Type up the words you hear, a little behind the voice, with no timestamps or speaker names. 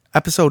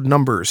episode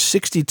number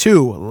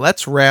 62.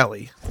 Let's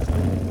rally.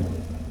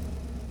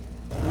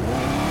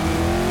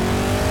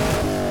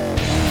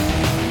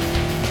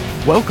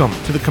 Welcome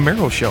to the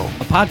Camaro Show,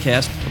 a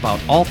podcast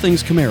about all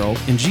things Camaro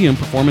and GM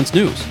Performance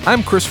News.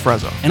 I'm Chris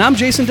Frezza. And I'm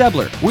Jason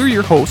Debler. We're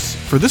your hosts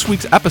for this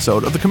week's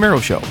episode of the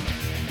Camaro Show.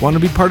 Want to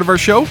be part of our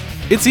show?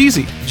 It's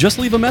easy. Just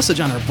leave a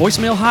message on our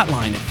voicemail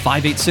hotline at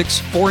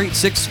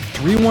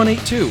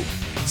 586-486-3182.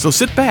 So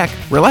sit back,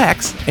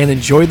 relax, and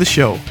enjoy the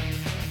show.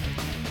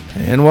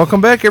 And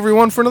welcome back,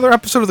 everyone, for another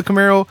episode of the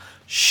Camaro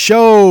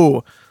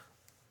Show.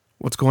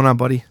 What's going on,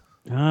 buddy?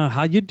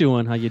 How you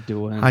doing? How you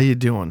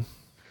doing?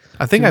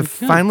 I think I've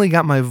finally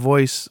got my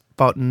voice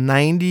about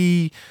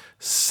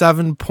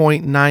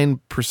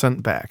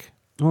 97.9% back.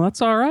 Well,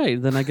 that's all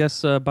right. Then I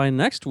guess by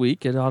next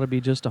week, it ought to be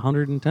just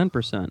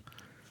 110%.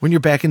 When you're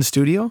back in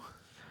studio?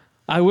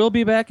 I will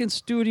be back in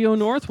Studio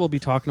North. We'll be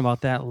talking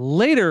about that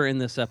later in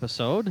this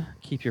episode.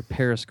 Keep your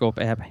Periscope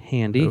app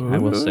handy. I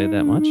will say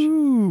that much.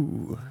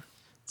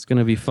 It's going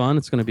to be fun.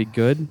 It's going to be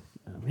good.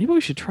 Maybe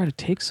we should try to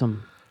take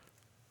some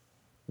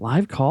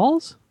live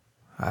calls?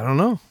 I don't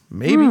know.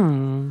 Maybe.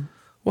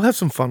 We'll have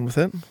some fun with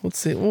it. Let's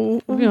see. I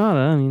mean,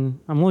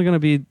 I'm only going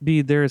to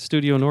be there at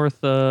Studio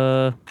North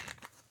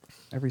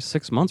every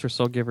 6 months or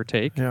so, give or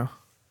take. Yeah.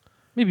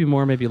 Maybe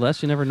more, maybe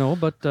less. You never know.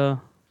 But we're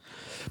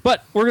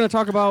going to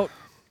talk about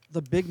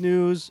the big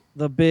news,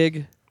 the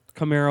big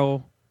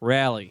Camaro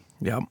rally.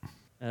 Yep.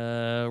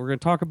 We're going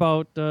to talk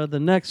about the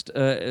next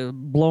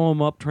blow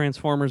 'em up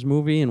Transformers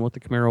movie and what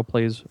the Camaro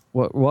plays,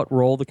 what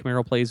role the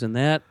Camaro plays in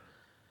that.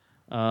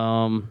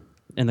 And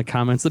the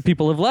comments that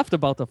people have left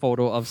about the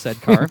photo of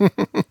said car.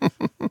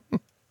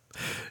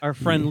 Our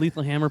friend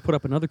Lethal Hammer put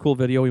up another cool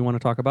video we want to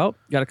talk about.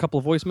 Got a couple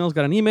of voicemails,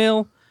 got an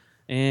email,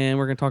 and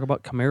we're going to talk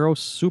about Camaro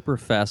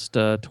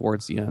Superfest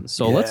towards the end.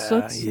 So let's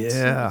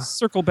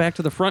circle back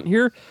to the front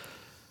here.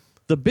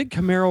 The big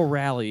Camaro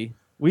rally.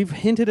 We've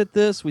hinted at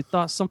this. We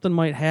thought something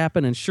might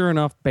happen, and sure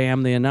enough,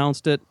 bam, they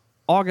announced it.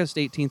 August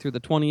 18th through the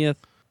 20th.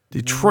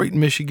 Detroit,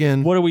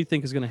 Michigan. What do we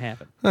think is going to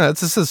happen? It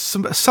says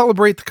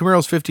celebrate the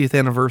Camaro's 50th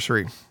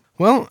anniversary.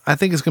 Well, I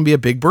think it's going to be a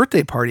big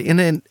birthday party,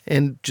 and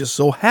just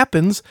so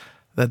happens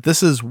that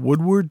this is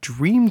Woodward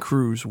Dream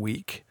Cruise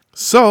week.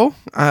 So,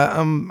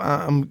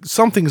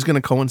 something's going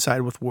to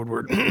coincide with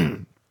Woodward.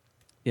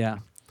 Yeah.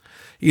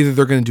 Either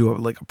they're going to do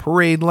a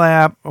parade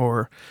lap,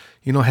 or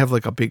have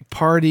like a big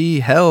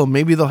party. Hell,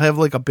 maybe they'll have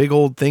like a big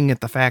old thing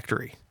at the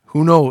factory.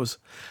 Who knows?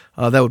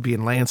 That would be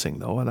in Lansing,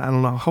 though, and I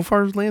don't know how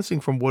far is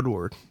Lansing from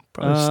Woodward.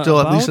 Probably still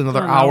at least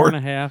another hour and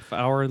a half,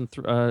 and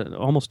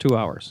almost 2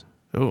 hours.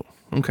 Oh,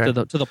 okay.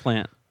 To the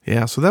plant.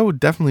 Yeah, so that would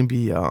definitely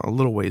be a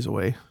little ways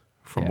away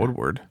from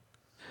Woodward.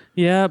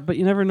 Yeah, but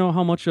you never know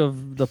how much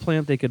of the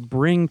plant they could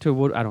bring to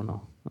Wood. I don't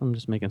know. I'm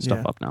just making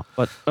stuff up now.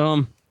 But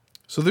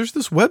so there's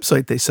this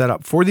website they set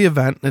up for the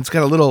event, and it's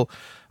got a little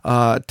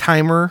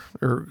timer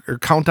or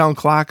countdown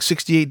clock: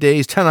 68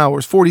 days, 10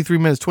 hours, 43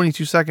 minutes,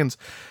 22 seconds.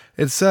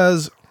 It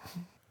says,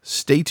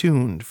 "Stay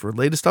tuned for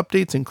latest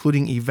updates,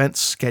 including event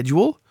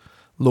schedule,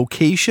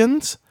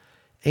 locations,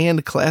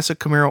 and classic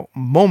Camaro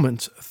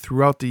moments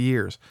throughout the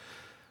years."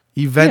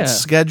 Event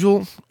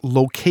schedule,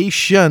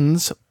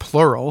 locations,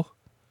 plural.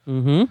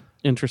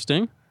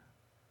 Interesting.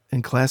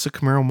 And classic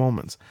Camaro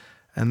moments.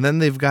 And then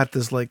they've got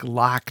this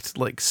locked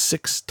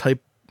 6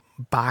 type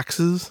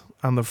boxes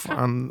on the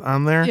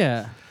on there.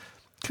 Yeah.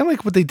 Kind of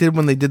like what they did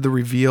when they did the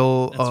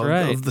reveal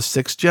of the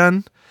 6th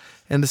gen.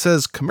 And it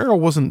says Camaro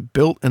wasn't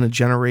built in a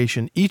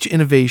generation. Each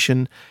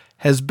innovation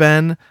has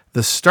been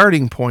the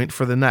starting point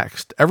for the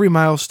next. Every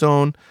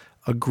milestone,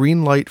 a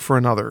green light for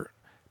another.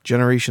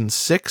 Generation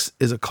 6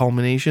 is a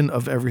culmination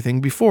of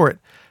everything before it.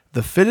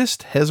 The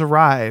fittest has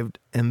arrived,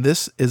 and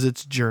this is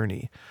its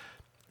journey.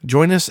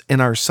 Join us in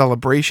our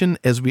celebration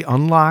as we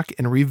unlock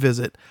and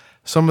revisit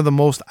some of the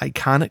most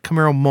iconic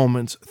Camaro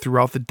moments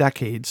throughout the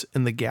decades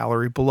in the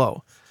gallery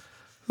below.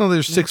 Well,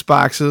 there's 6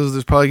 boxes.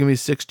 There's probably going to be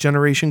 6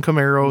 generation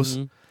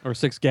Camaros. Or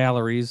 6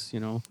 galleries,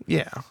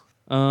 Yeah.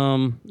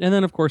 And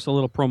then, of course, a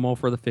little promo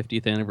for the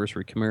 50th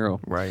anniversary Camaro.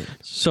 Right.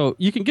 So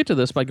you can get to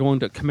this by going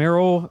to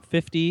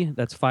Camaro50,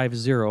 that's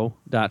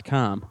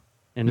 50.com,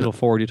 and it'll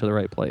forward you to the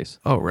right place.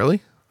 Oh,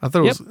 really? I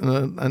thought it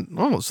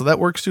was... so that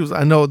works too.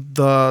 I know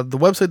the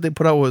website they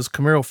put out was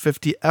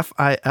Camaro50,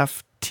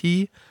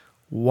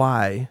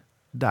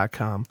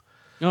 FIFTY.com.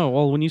 Oh,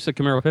 well, when you said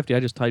Camaro 50, I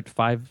just typed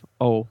 50.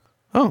 Oh,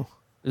 and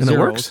it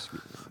works?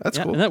 That's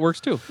cool. And that works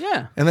too.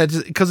 Yeah. And that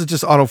just because it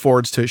just auto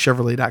forwards to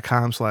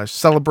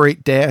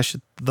Chevrolet.com/celebrate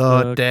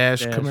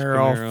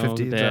Camaro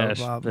 50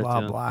 blah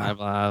blah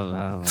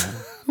blah.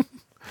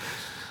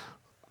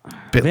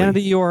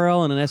 Vanity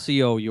URL and an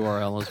SEO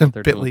URL is what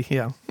they're Bitly, doing.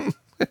 Yeah.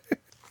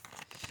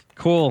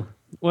 Cool.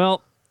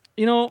 Well,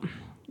 we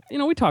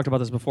talked about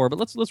this before, but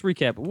let's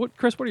recap.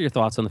 Chris, what are your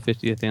thoughts on the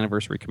 50th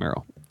anniversary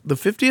Camaro? The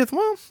 50th?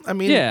 Well, I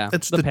mean,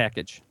 it's the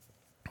package.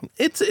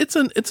 It's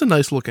a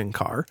nice looking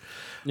car.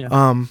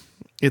 Yeah.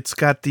 It's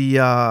got the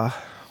I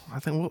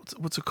think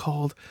what's it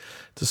called?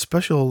 It's a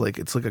special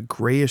it's like a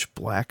grayish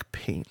black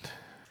paint.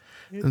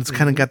 And it's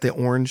kind of got the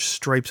orange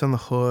stripes on the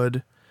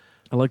hood.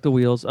 I like the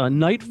wheels.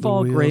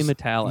 Nightfall Gray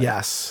Metallic.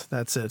 Yes,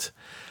 that's it.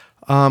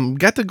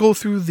 Got to go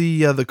through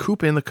the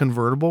coupe and the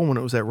convertible when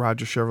it was at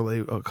Roger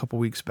Chevrolet a couple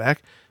weeks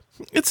back.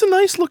 It's a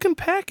nice looking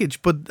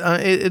package, but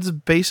it's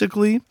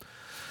basically...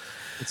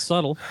 It's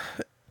subtle.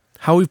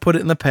 How we've put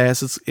it in the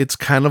past, it's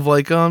kind of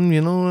like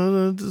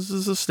this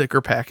is a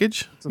sticker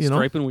package. It's a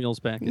stripe and wheels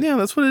package. Yeah,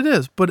 that's what it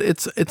is. But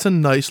it's a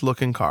nice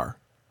looking car.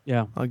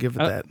 Yeah, I'll give it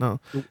that. No,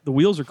 the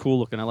wheels are cool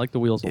looking. I like the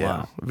wheels a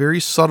lot. Very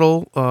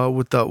subtle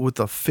with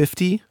the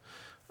 50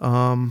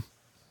 on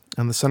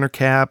the center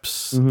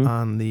caps,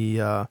 on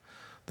the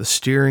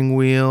steering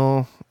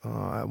wheel.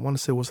 I want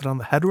to say, was it on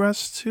the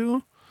headrest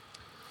too?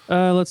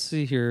 Let's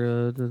see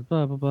here.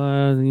 Blah, blah,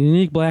 blah. The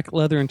unique black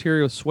leather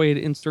interior with suede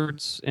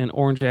inserts and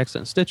orange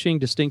accent stitching.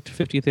 Distinct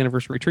 50th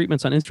anniversary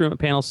treatments on instrument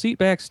panel, seat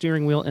back,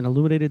 steering wheel, and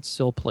illuminated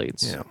sill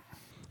plates. Yeah,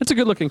 it's a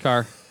good looking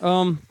car.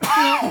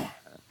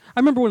 I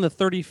remember when the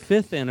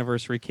 35th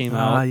anniversary came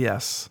out.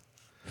 Yes.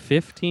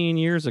 15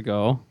 years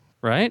ago,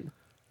 right?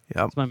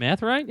 Yep. Is my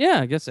math right?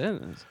 Yeah, I guess it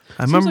is.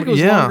 I remember. Like it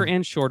was longer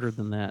and shorter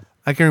than that.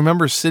 I can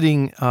remember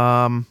sitting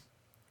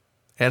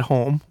at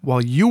home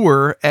while you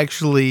were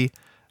actually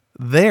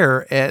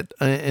there at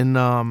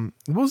what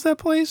was that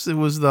place? It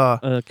was the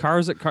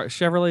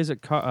Chevrolets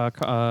at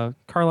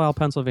Carlisle,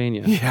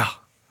 Pennsylvania. Yeah.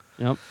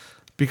 Yep.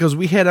 Because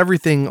we had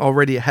everything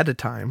already ahead of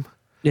time.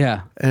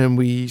 Yeah.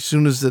 And as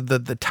soon as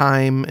the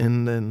time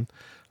and then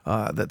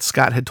that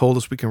Scott had told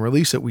us we can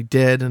release it, we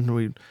did, and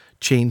we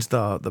changed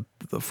the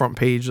front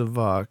page of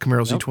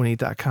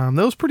CamaroZ28.com.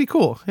 That was pretty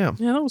cool. Yeah.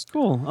 Yeah, that was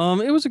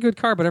cool. It was a good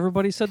car, but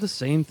everybody said the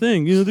same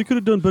thing. They could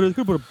have done better. They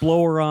could have put a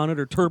blower on it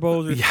or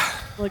turbos.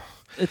 Or,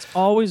 it's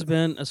always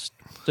been a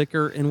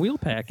sticker and wheel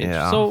package.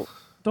 Yeah. So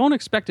don't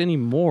expect any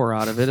more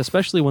out of it,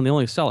 especially when they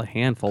only sell a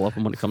handful of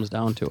them when it comes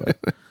down to it.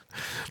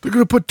 They're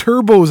going to put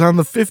turbos on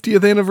the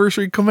 50th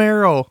anniversary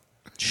Camaro.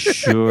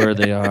 Sure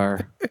they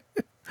are.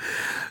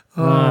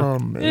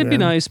 Man. It'd be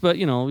nice, but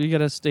you got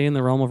to stay in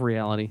the realm of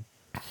reality.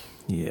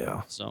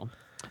 Yeah. So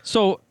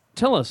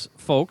tell us,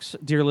 folks,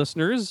 dear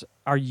listeners,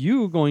 are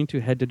you going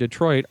to head to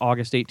Detroit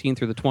August 18th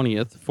through the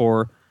 20th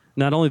for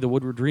not only the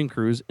Woodward Dream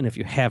Cruise, and if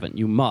you haven't,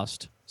 you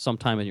must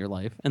sometime in your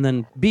life, and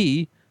then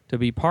B, to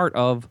be part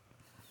of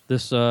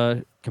this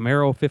Camaro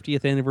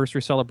 50th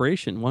anniversary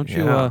celebration? Why don't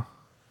you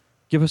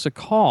give us a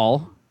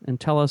call and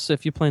tell us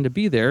if you plan to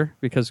be there,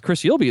 because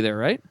Chris, you'll be there,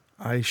 right?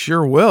 I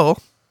sure will.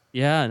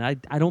 Yeah, and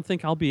I don't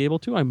think I'll be able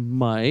to. I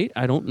might.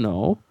 I don't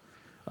know.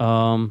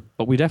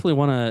 But we definitely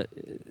want to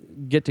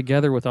get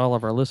together with all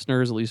of our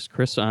listeners, at least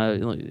Chris,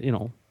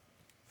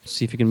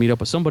 see if you can meet up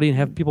with somebody and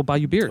have people buy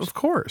you beers. Of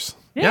course.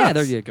 Yeah, yes.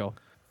 There you go.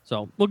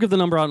 So we'll give the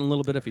number out in a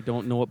little bit if you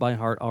don't know it by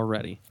heart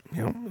already.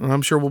 And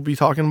I'm sure we'll be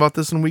talking about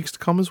this in weeks to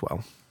come as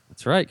well.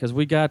 That's right, because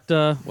we got,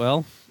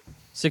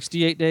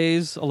 68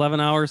 days, 11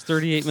 hours,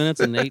 38 minutes,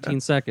 and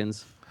 18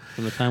 seconds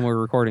from the time we're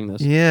recording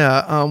this.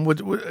 Yeah,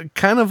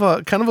 kind of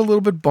a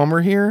little bit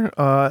bummer here.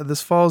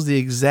 This falls the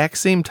exact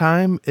same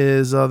time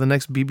as the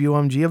next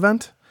BBOMG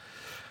event.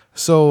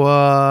 So,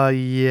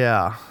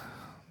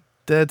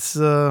 that's,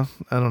 I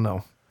don't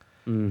know.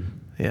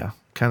 Yeah,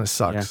 kind of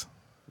sucks.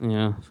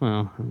 Yeah,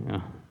 well,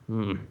 yeah.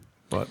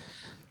 But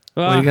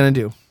what are you going to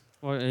do?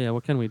 Well, yeah,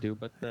 what can we do?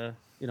 But,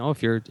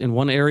 if you're in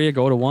one area,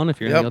 go to one. If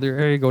you're in the other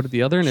area, go to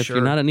the other. And if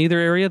you're not in either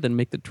area, then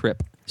make the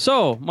trip.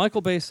 So, Michael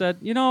Bay said,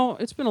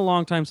 it's been a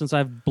long time since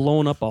I've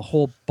blown up a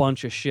whole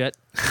bunch of shit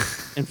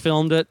and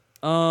filmed it.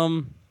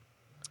 What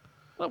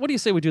do you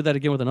say we do that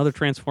again with another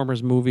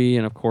Transformers movie?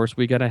 And, of course,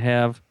 we got to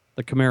have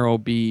the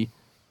Camaro be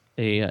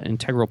a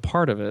integral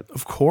part of it.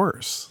 Of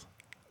course.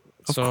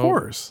 Of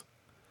course.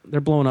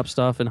 They're blowing up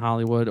stuff in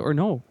Hollywood. Or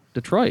no,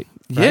 Detroit.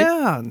 Right?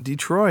 Yeah,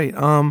 Detroit.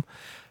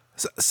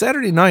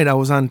 Saturday night, I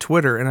was on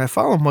Twitter, and I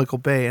follow Michael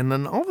Bay, and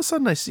then all of a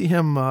sudden I see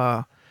him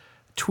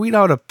tweet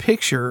out a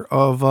picture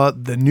of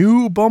the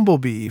new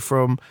Bumblebee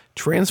from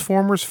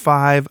Transformers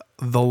 5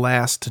 The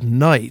Last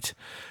Night,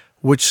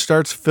 which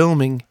starts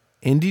filming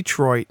in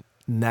Detroit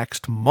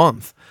next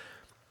month.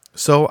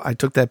 So I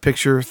took that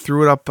picture,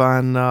 threw it up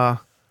on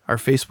our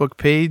Facebook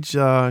page,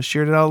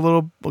 shared it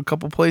out a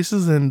couple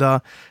places, and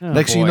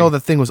next thing you know, the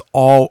thing was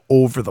all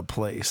over the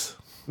place.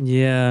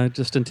 Yeah,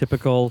 just in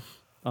typical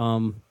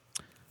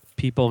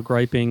people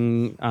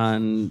griping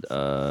on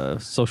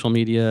social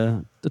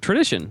media, the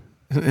tradition.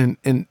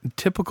 In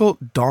typical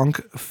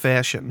donk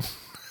fashion.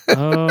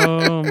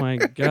 Oh my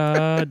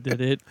God,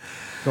 did it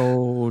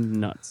go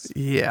nuts?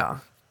 Yeah.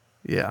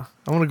 I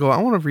want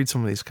to read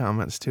some of these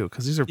comments too,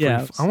 because these are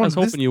pretty. I was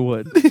hoping you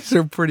would. These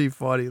are pretty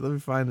funny. Let me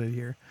find it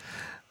here.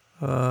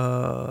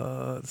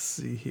 Let's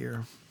see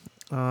here.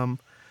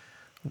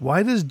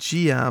 Why does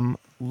GM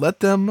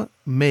let them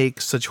make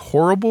such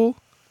horrible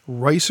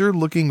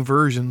Ricer-looking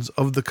versions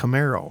of the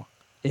Camaro?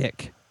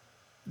 Ick.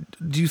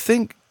 Do you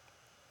think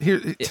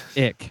here?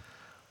 Ick.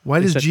 Why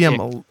does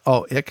GM? Ick.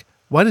 Oh, ick.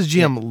 Why does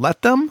GM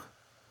let them?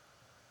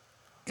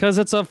 Because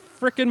it's a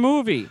freaking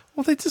movie.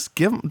 Well, they just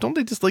give them. Don't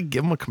they just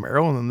give them a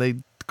Camaro and then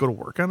they go to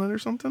work on it or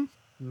something?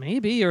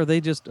 Maybe, or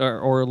they just,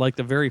 or like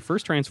the very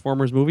first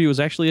Transformers movie was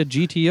actually a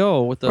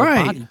GTO with a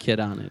body kit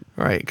on it.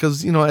 Right,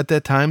 because, at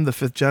that time, the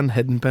 5th gen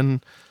hadn't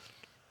been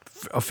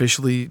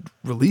officially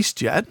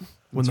released yet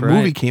when the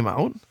movie came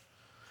out.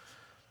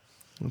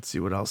 Let's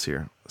see what else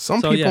here.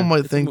 Some people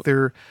might think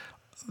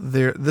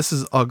this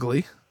is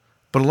ugly,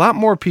 but a lot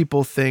more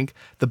people think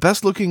the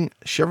best-looking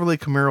Chevrolet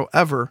Camaro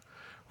ever.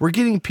 We're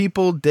getting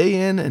people day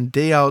in and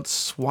day out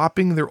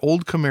swapping their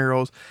old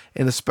Camaros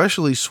and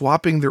especially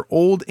swapping their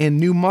old and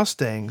new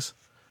Mustangs.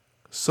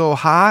 So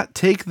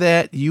take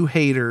that, you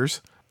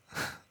haters.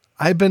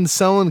 I've been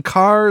selling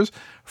cars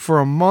for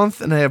a month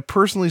and I have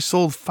personally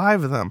sold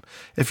 5 of them.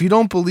 If you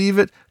don't believe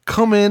it,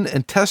 come in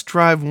and test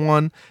drive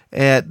one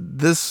at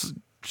this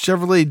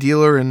Chevrolet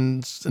dealer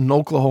in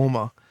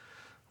Oklahoma.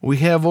 We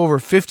have over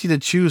 50 to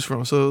choose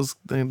from. So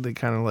they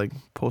kind of like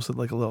posted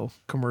like a little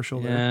commercial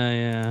there.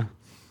 Yeah.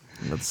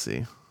 Let's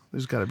see.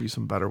 There's got to be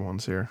some better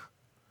ones here.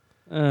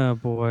 Oh,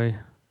 boy.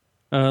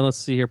 Let's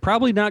see here.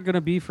 Probably not going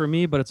to be for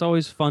me, but it's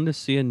always fun to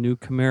see a new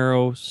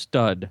Camaro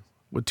stud.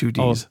 With 2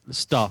 Ds. Oh,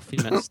 stuff. He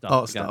meant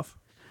stuff. Stuff.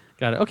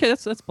 Got it. Okay,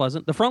 that's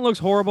pleasant. The front looks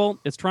horrible.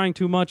 It's trying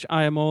too much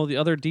IMO. The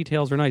other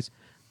details are nice.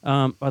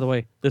 By the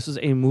way, this is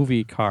a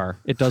movie car.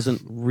 It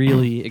doesn't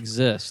really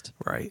exist.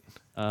 Right.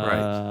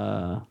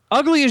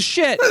 Ugly as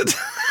shit.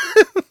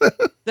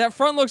 That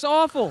front looks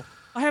awful.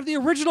 I have the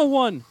original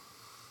one.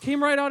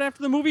 Came right out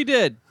after the movie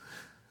did.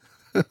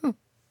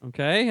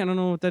 Okay, I don't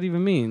know what that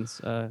even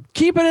means.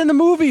 Keep it in the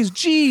movies.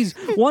 Jeez,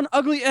 one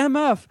ugly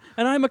MF,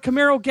 and I'm a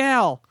Camaro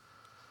gal.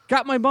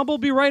 Got my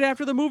Bumblebee right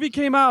after the movie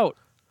came out.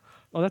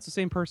 Oh, that's the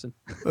same person.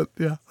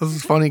 Yeah, this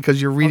is funny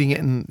because you're reading it,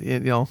 and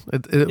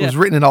it was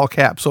written in all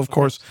caps. So of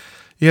course,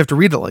 you have to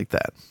read it like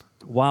that.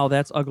 Wow,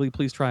 that's ugly.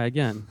 Please try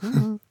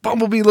again.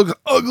 Bumblebee looks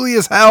ugly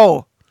as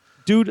hell.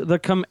 Dude, the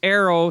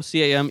Camaro,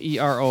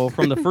 C-A-M-E-R-O,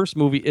 from the first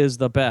movie is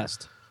the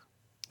best.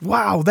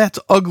 Wow, that's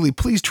ugly.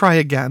 Please try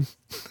again.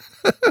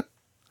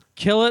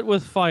 Kill it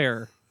with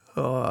fire.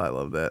 Oh, I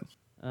love that.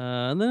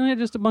 And then I had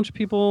just a bunch of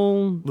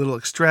people... Little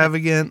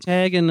extravagant.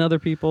 Tagging other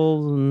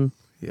people. And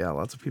yeah,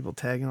 lots of people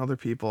tagging other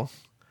people.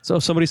 So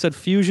somebody said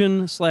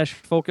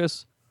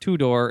Fusion/Focus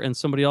 2-door, and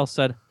somebody else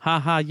said,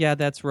 haha, yeah,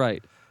 that's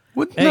right.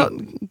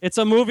 It's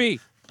a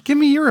movie. Give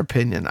me your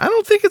opinion. I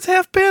don't think it's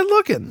half bad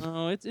looking.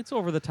 No, it's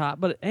over the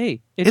top, but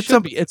hey,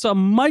 should be. It's a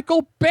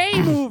Michael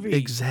Bay movie.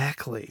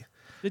 Exactly.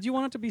 Did you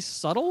want it to be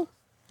subtle?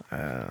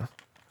 I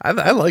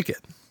like it.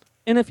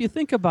 And if you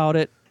think about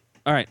it,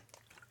 all right,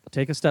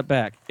 take a step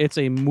back. It's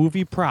a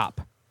movie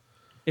prop.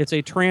 It's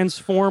a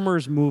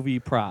Transformers movie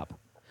prop.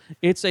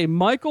 It's a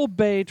Michael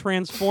Bay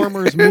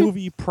Transformers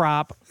movie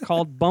prop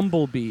called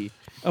Bumblebee.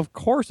 Of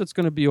course it's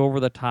going to be over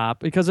the top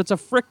because it's a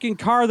freaking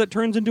car that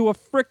turns into a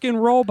freaking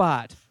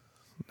robot.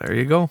 There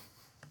you go.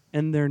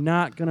 And they're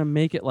not going to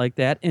make it like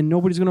that, and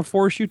nobody's going to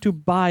force you to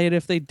buy it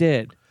if they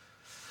did.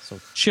 So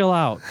chill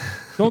out.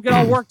 Don't get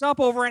all worked up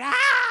over it.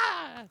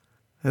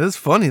 It is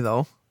funny,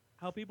 though.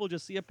 How people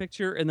just see a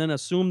picture and then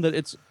assume that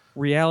it's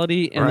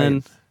reality and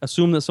then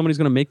assume that somebody's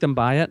going to make them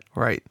buy it.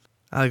 Right.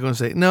 I'm going to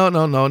say, no,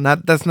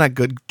 that's not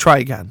good. Try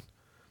again.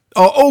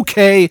 Oh,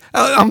 okay.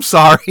 I'm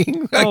sorry.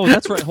 Oh,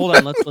 that's right. Hold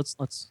on.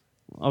 Let's.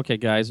 Okay,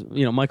 guys.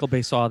 Michael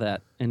Bay saw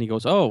that and he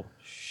goes, "Oh,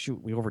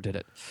 shoot, we overdid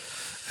it."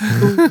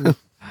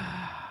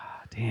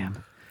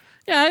 Damn.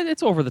 Yeah,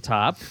 it's over the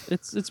top.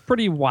 It's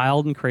pretty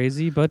wild and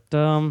crazy, but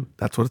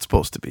that's what it's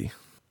supposed to be.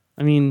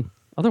 I mean,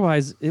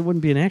 otherwise it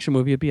wouldn't be an action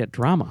movie; it'd be a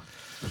drama.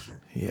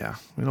 Yeah,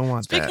 we don't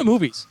want that. Speaking of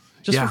movies,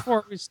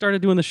 before we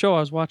started doing the show, I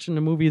was watching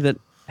a movie that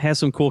has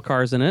some cool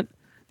cars in it.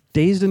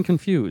 Dazed and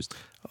Confused.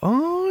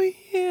 Oh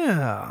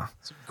yeah,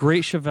 some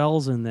great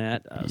Chevelles in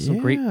that. Some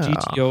great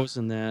GTOs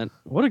in that.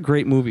 What a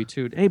great movie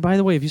too. Hey, by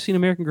the way, have you seen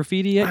American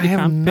Graffiti yet? I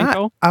have not.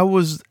 Pinko? I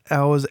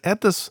was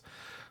at this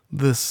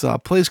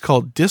place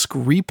called Disc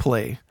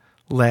Replay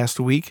last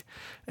week,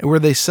 where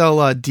they sell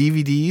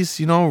DVDs.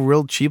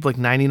 Real cheap, like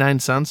 99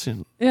 cents.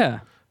 Yeah.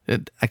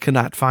 I could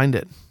not find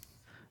it.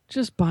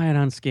 Just buy it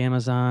on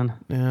Scamazon.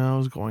 Yeah, I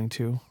was going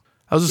to.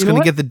 I was just going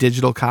to get the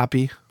digital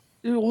copy.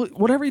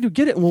 Whatever you do,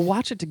 get it, and we'll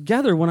watch it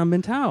together when I'm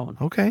in town.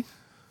 Okay.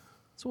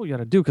 That's what we got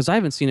to do, because I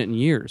haven't seen it in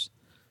years.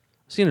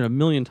 I've seen it a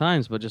million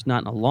times, but just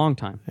not in a long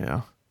time.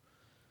 Yeah.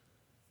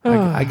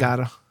 I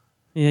gotta.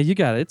 Yeah, you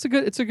got it.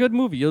 It's a good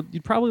movie.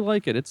 You'd probably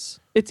like it. It's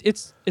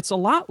a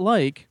lot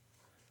like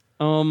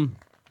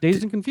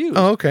Dazed and Confused.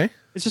 Oh, okay.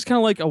 It's just kind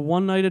of like a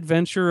one-night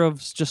adventure of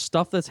just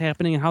stuff that's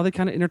happening and how they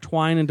kind of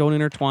intertwine and don't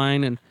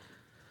intertwine. And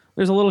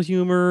there's a little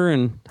humor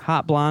and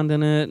Hot Blonde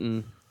in it,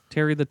 and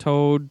Terry the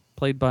Toad,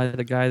 played by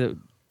the guy that...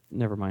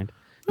 Never mind.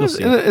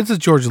 It's a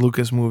George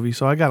Lucas movie,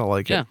 so I gotta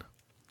like it.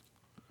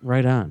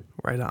 Right on.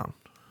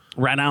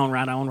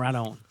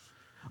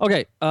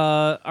 Okay,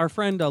 our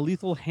friend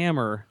Lethal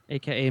Hammer,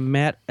 a.k.a.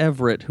 Matt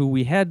Everett, who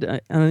we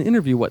had an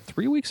interview,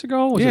 3 weeks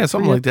ago?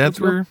 Something like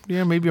that.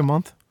 Maybe a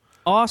month.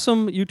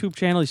 Awesome YouTube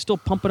channel. He's still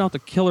pumping out the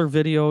killer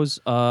videos.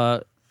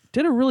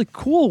 Did a really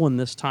cool one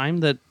this time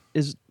that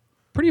is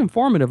pretty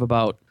informative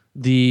about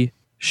the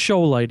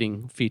show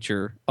lighting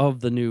feature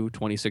of the new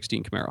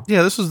 2016 Camaro.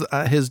 Yeah, this was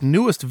his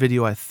newest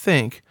video, I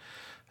think.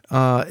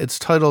 It's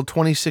titled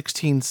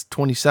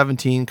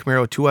 2016-2017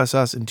 Camaro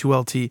 2SS and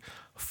 2LT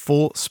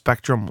Full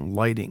Spectrum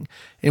Lighting.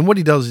 And what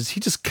he does is he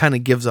just kind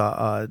of gives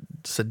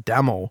just a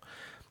demo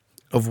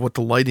of what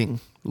the lighting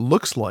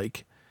looks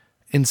like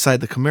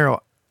inside the Camaro.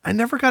 I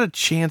never got a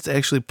chance to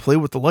actually play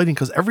with the lighting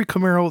because every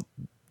Camaro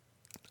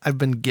I've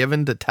been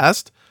given to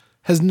test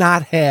has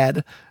not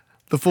had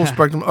the full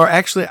spectrum. Or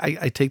actually,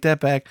 I take that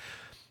back.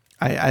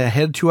 I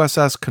had a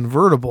 2SS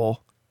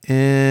convertible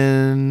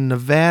in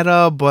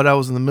Nevada, but I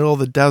was in the middle of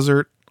the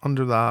desert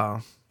under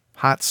the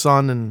hot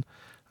sun, and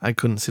I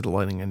couldn't see the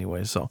lighting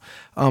anyway. So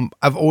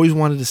I've always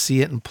wanted to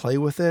see it and play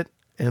with it.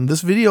 And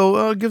this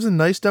video gives a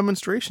nice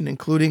demonstration,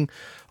 including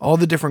all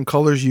the different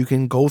colors you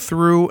can go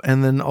through,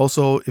 and then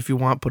also, if you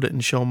want, put it in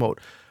show mode.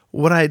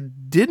 What I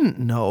didn't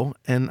know,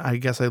 and I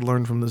guess I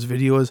learned from this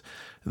video, is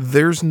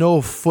there's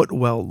no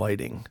footwell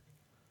lighting.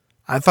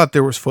 I thought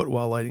there was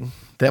footwell lighting.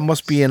 That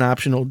must be an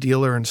optional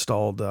dealer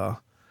installed.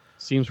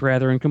 Seems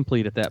rather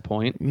incomplete at that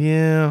point.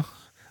 Yeah,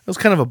 it was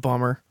kind of a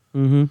bummer.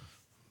 Mm-hmm.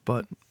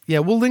 But yeah,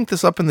 we'll link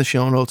this up in the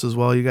show notes as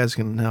well. You guys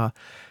can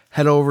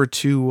head over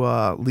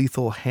to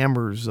Lethal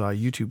Hammer's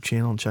YouTube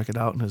channel and check it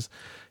out. And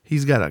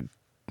he's got a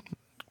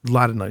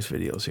lot of nice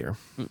videos here.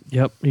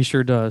 Yep, he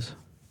sure does.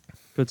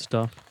 Good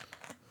stuff.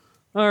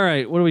 All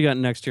right, what do we got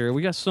next here?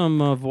 We got some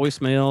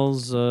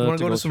voicemails. Want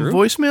to go to some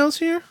voicemails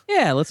here?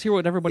 Yeah, let's hear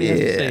what everybody has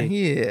to say.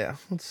 Yeah,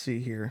 let's see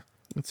here.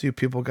 Let's see what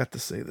people got to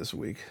say this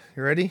week.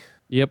 You ready?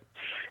 Yep.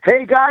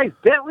 Hey, guys.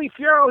 Bentley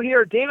Fiero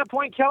here, Dana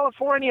Point,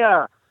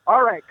 California.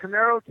 All right,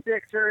 Camaro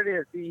 6, here it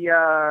is,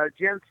 the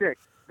Gen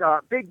 6.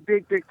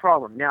 Big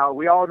problem. Now,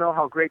 we all know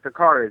how great the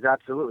car is.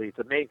 Absolutely. It's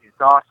amazing.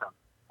 It's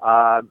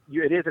awesome.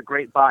 It is a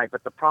great buy,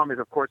 but the problem is,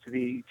 of course,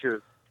 it's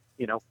just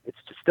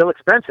still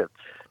expensive.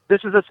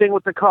 This is the thing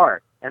with the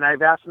car, and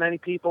I've asked many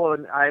people,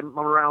 and I'm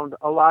around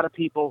a lot of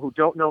people who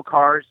don't know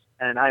cars,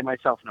 and I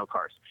myself know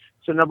cars.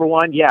 So, number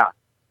one, yeah,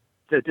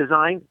 the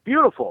design,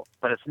 beautiful,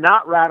 but it's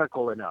not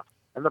radical enough,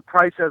 and the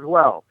price as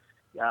well.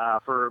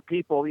 For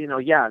people, they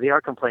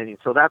are complaining.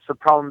 So that's the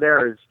problem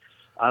there is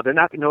they're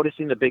not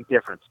noticing the big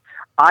difference.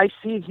 I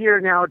see here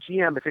now,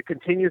 GM, if it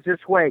continues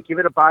this way, give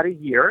it about a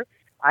year,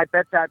 I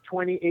bet that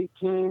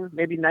 2018,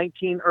 maybe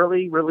 19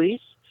 early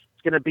release,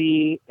 going to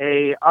be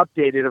a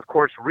updated, of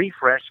course,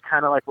 refresh,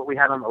 kind of like what we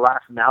had on the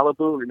last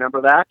Malibu. Remember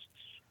that?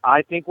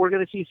 I think we're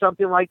going to see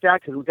something like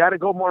that because we've got to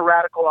go more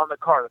radical on the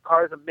car. The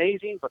car is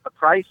amazing, but the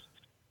price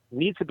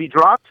needs to be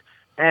dropped,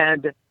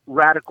 and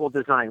radical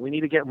design. We need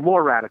to get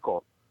more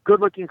radical.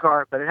 Good-looking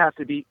car, but it has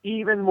to be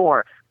even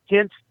more.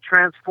 Hint,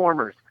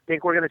 Transformers. I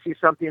think we're going to see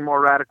something more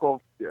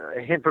radical.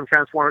 A hint from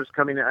Transformers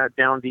coming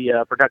down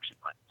the production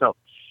line. So,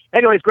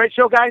 anyways, great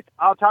show, guys.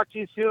 I'll talk to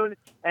you soon,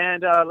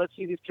 and let's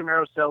see these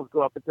Camaro sales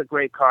go up. It's a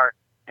great car,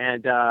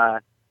 and I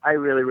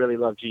really, really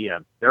love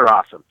GM. They're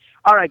awesome.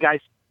 All right,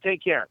 guys,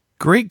 take care.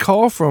 Great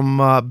call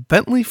from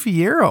Bentley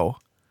Fiero.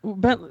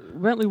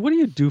 Bentley, what do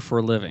you do for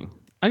a living?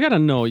 I got to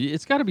know.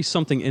 It's got to be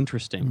something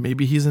interesting.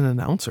 Maybe he's an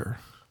announcer.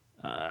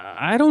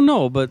 I don't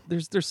know, but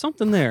there's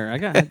something there.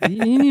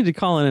 You need to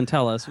call in and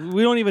tell us.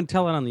 We don't even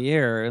tell it on the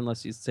air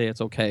unless you say it's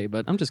okay,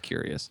 but I'm just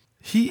curious.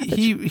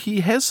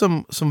 He has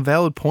some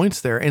valid points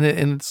there, and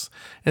it's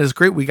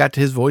great. We got to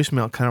his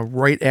voicemail kind of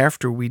right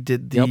after we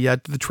did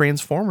the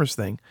Transformers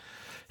thing.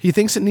 He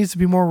thinks it needs to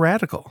be more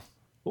radical.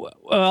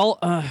 Well,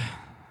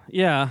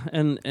 yeah,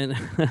 and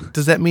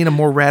does that mean a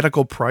more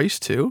radical price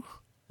too?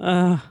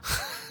 Because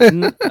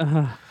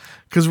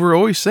we're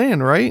always saying,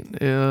 right?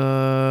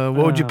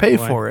 What would you pay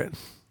for it?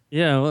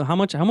 Yeah, well, how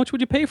much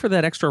would you pay for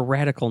that extra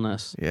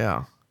radicalness?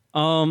 Yeah.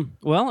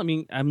 Well, I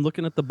mean, I'm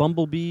looking at the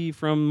Bumblebee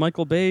from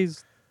Michael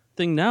Bay's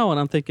thing now, and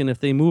I'm thinking if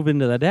they move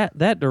into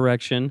that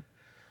direction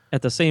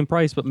at the same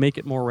price but make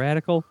it more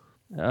radical,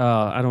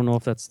 I don't know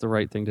if that's the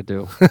right thing to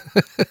do.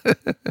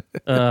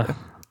 But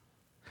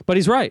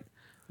he's right.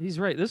 He's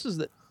right. This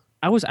is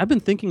I've been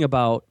thinking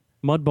about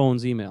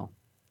Mudbone's email.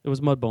 It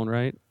was Mudbone,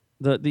 right?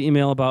 The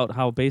email about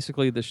how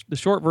basically the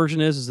short version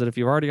is that if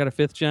you've already got a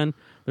 5th gen,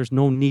 there's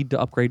no need to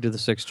upgrade to the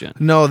 6th gen.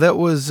 No, that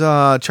was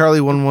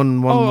Charlie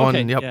 1111. Oh,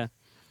 okay. Yep. Yeah.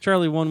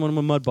 Charlie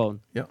 111 Mudbone.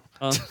 Yep.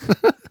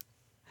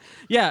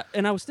 Yeah,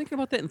 and I was thinking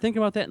about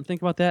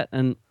that,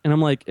 and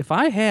I'm like, if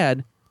I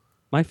had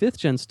my 5th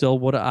gen still,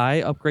 would I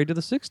upgrade to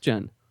the 6th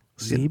gen?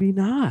 Maybe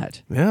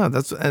not. Yeah,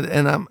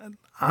 and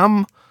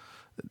I'm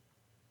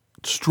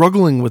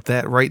struggling with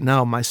that right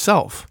now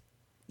myself.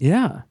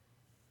 Yeah.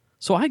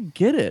 So I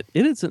get it.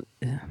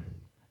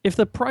 If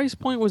the price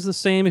point was the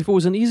same, if it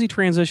was an easy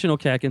transition,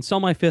 okay, I can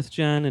sell my 5th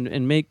gen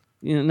and make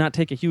not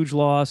take a huge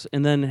loss,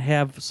 and then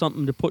have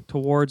something to put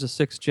towards a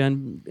 6th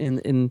gen,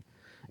 and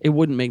it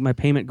wouldn't make my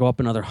payment go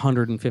up another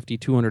 $150,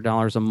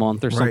 $200 a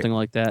month or something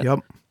like that. Yep.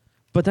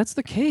 But that's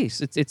the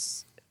case.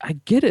 I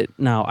get it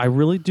now. I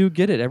really do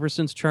get it. Ever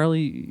since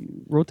Charlie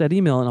wrote that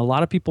email, and a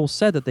lot of people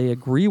said that they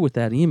agree with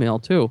that email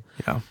too.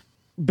 Yeah.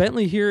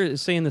 Bentley here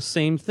is saying the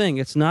same thing.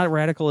 It's not a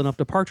radical enough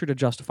departure to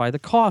justify the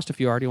cost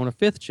if you already own a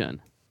 5th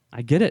gen.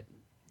 I get it.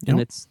 Yep.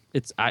 And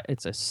it's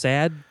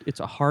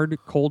a hard,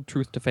 cold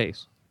truth to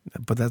face.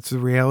 But that's the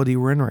reality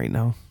we're in right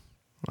now.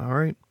 All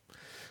right.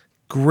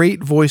 Great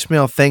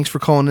voicemail. Thanks for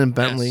calling in,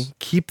 Bentley. Yes.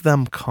 Keep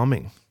them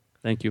coming.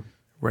 Thank you.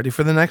 Ready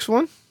for the next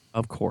one?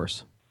 Of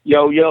course.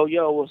 Yo,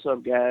 what's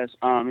up, guys?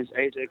 It's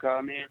AJ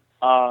calling in.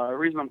 The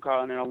reason I'm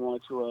calling in, I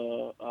wanted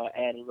to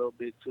add a little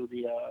bit to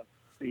the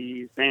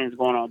things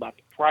going on about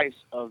the price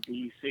of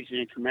the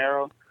 6-gen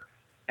Camaro.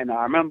 And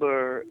I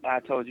remember I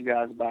told you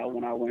guys about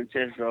when I went and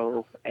test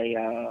drove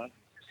a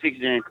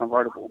 6-gen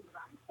convertible,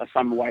 a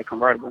summer white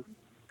convertible.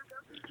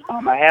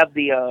 I have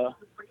the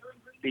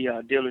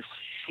dealer's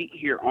sheet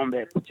here on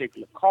that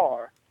particular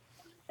car,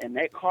 and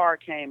that car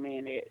came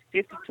in at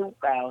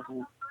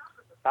 $52,545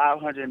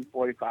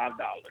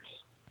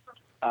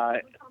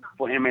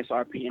 for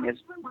MSRP, and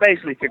it's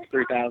basically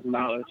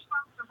 $53,000.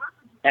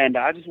 And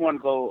I just want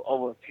to go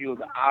over a few of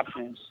the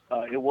options.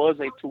 It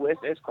was a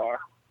 2SS car.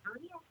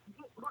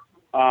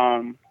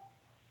 Of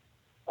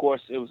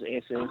course, it was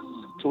SS,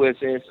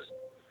 2SS.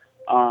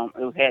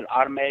 It had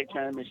automatic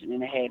transmission,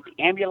 and it had the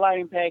ambient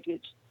lighting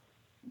package,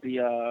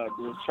 the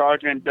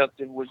charger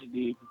inductive, which is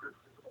the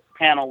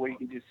panel where you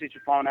can just sit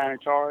your phone down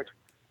and charge,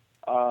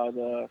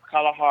 the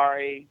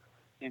Kalahari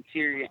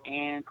interior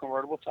and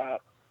convertible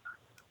top,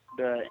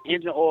 the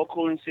engine oil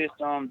cooling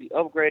system, the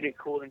upgraded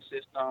cooling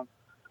system,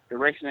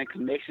 direction and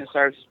connection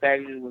services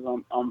packages was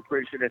I'm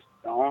pretty sure that's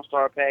the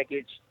OnStar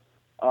package,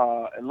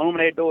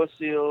 illuminated door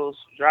seals,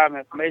 driving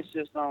information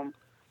system,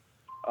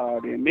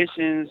 the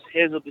emissions,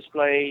 heads-up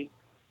display,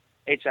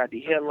 HID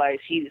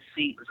headlights, heated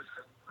seats,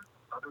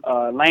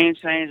 lane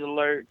change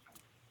alert,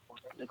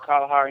 the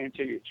Kalahari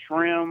interior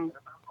trim,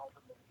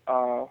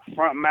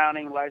 front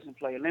mounting license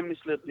plate, limited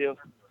slip diff,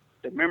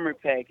 the memory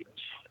package,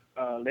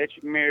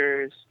 electric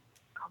mirrors,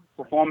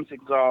 performance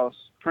exhaust,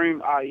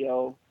 premium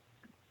audio,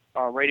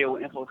 radio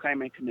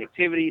infotainment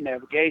connectivity,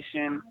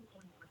 navigation,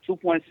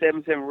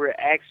 2.77 rear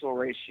axle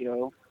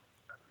ratio,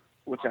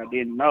 which I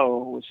didn't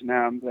know, which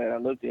now I'm glad I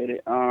looked at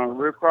it.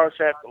 Rear cross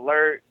traffic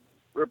alert,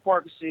 rear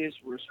park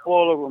assist, rear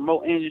spoiler,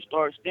 remote engine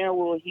start, steering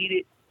wheel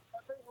heated,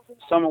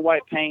 summer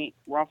white paint,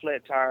 run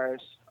flat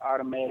tires,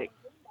 automatic,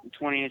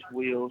 20-inch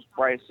wheels,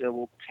 bright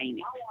silver,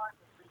 painted.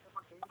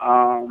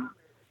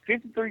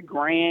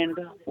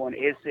 $53,000 for an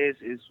SS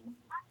is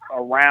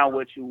around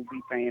what you will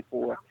be paying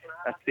for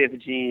a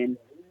 5th-gen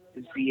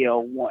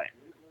ZL1.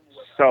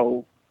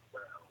 So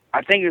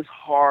I think it's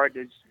hard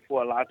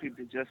for a lot of people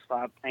to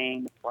justify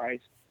paying the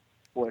price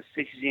for a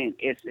 6-gen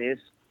SS.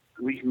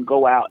 We can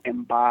go out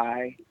and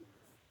buy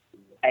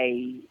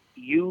a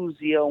used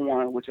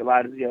ZL1, which a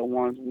lot of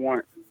ZL1s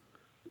weren't,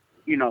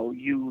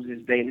 used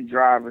as daily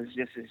drivers,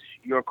 just as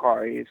your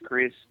car is,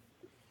 Chris.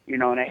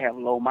 And they have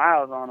low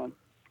miles on them.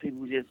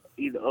 People just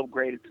either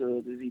upgrade it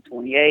to the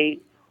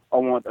Z28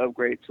 or want to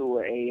upgrade to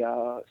a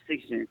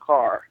 6-gen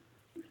car.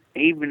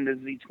 Even the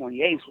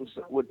Z28s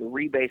with the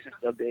rebates and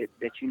stuff that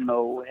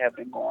have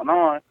been going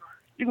on,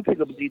 you can pick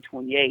up a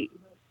Z28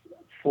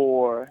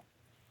 for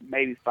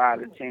maybe $5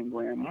 to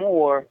 $10,000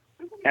 more.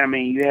 And I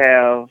mean, you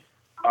have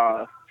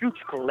a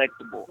future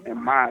collectible,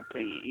 in my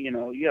opinion.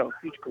 You have a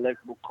future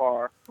collectible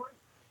car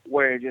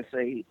where just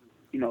a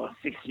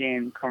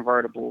 6-gen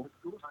convertible,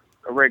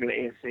 a regular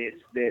SS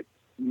that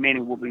many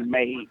will be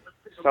made.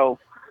 So,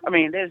 I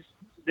mean, there's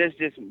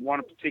just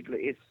one particular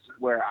instance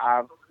where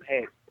I've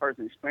had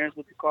personal experience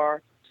with the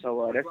car.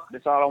 So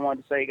that's all I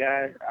wanted to say,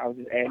 guys. I was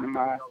just adding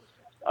my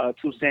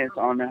 2 cents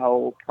on the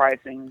whole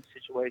pricing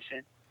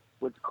situation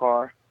with the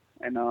car.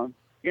 And,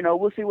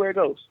 we'll see where it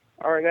goes.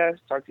 All right, guys.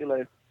 Talk to you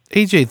later.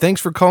 AJ,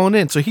 thanks for calling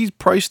in. So he's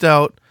priced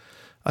out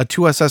a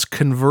 2SS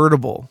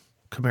convertible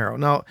Camaro.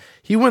 Now,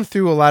 he went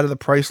through a lot of the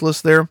price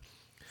list there.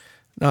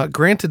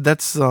 Granted,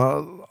 that's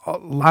a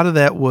lot of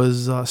that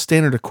was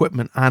standard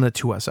equipment on a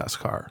 2SS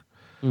car.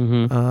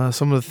 Mm-hmm.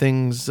 Some of the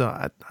things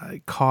I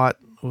caught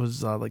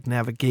was like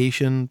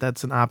navigation.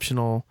 That's an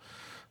optional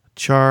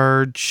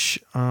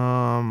charge.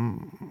 The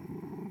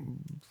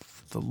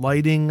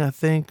lighting, I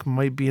think,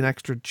 might be an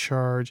extra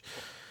charge.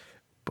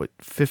 But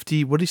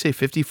 50, what did he say,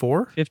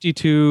 54?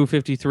 52,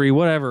 53,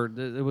 whatever.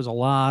 It was a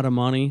lot of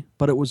money,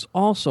 but it was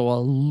also a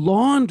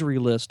laundry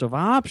list of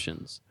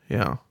options.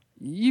 Yeah.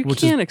 You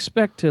can't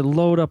expect to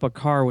load up a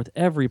car with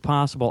every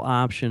possible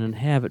option and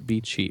have it be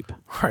cheap.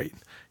 Right.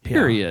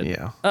 Period.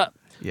 Yeah.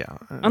 Yeah.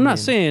 I'm not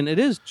saying it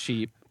is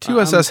cheap.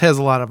 2SS has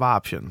a lot of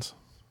options.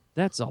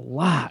 That's a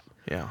lot.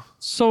 Yeah.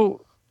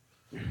 So,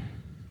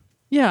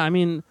 yeah, I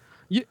mean,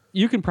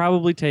 you can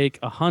probably take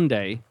a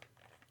Hyundai.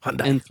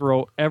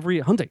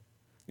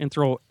 And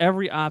throw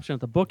every option at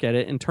the book at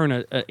it and turn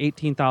a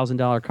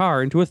 $18,000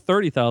 car into a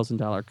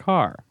 $30,000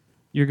 car.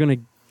 You're gonna.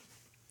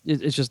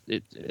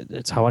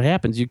 It's how it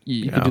happens. You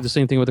can do the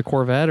same thing with a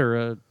Corvette or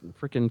a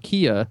freaking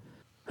Kia.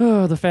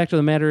 The fact of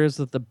the matter is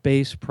that the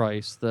base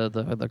price,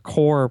 the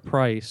core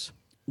price,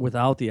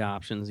 without the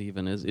options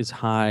even is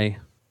high.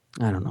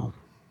 I don't know.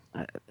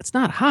 It's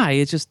not high.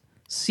 It just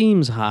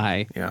seems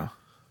high. Yeah.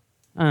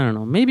 I don't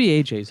know.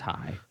 Maybe AJ's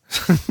high.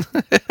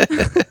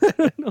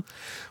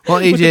 Well,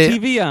 AJ, with the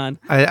TV on.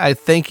 I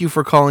thank you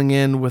for calling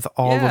in with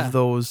all of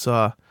those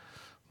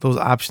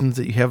options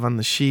that you have on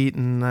the sheet,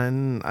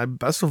 and I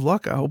best of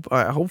luck.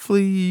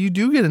 Hopefully you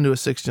do get into a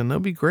 6-gen.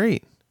 That'll be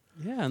great.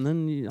 Yeah, and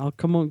then I'll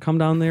come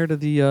down there to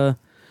the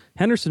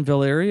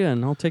Hendersonville area,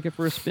 and I'll take it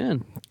for a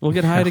spin. We'll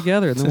get high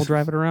together, and then we'll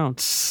drive it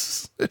around.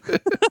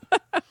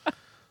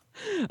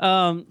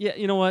 Yeah,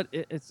 you know what?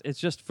 It's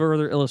just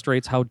further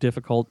illustrates how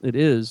difficult it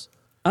is.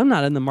 I'm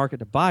not in the market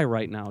to buy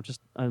right now.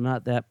 I'm not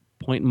at that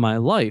point in my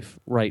life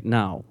right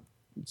now.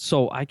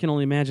 So I can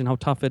only imagine how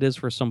tough it is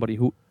for somebody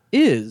who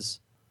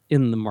is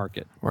in the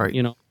market. Right.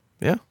 You know?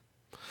 Yeah.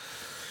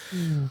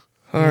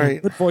 All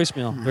right. Good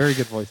voicemail. Very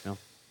good voicemail.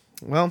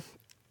 Well,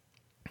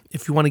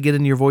 if you want to get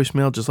into your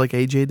voicemail just like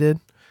AJ did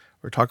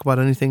or talk about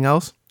anything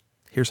else,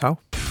 here's how.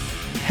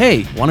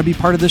 Hey, want to be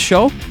part of this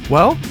show?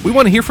 Well, we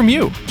want to hear from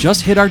you.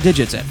 Just hit our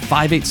digits at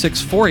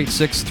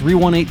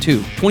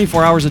 586-486-3182,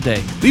 24 hours a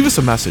day. Leave us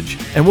a message,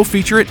 and we'll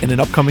feature it in an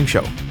upcoming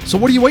show. So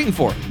what are you waiting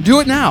for? Do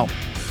it now.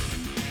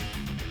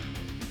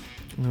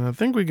 I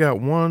think we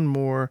got one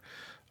more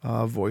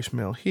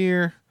voicemail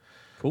here.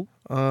 Cool.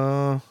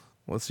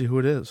 Let's see who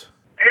it is.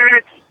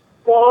 It's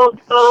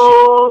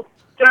Photo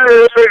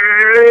Day.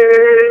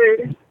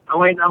 I'm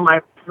waiting on my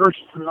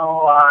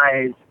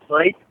personalized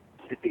plate.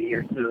 Should be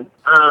here soon.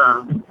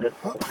 This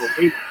will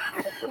be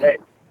today.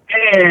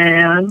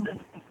 And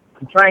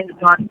I'm trying to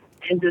talk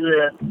into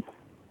the,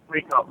 what do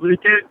you call it,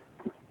 Bluetooth?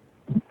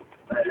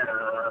 But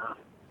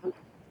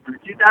for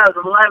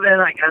 2011,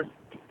 I guess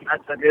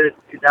not so good as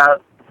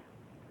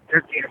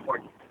 2013 or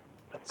 14.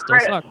 Still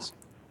sucks.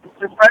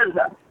 Mr.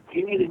 President,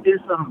 you need to do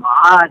some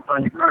mods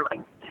on your car,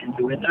 like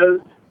into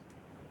Windows.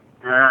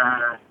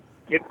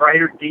 Get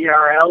brighter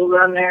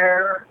DRLs on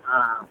there.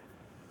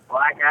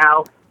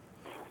 Blackout.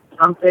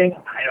 Something,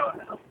 I don't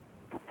know.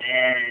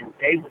 And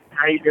Dave,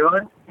 how you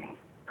doing?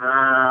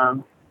 I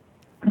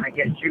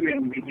guess you're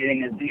going to be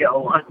getting a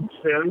ZL1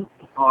 soon,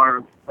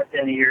 or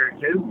within a year or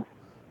two.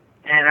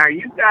 And are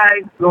you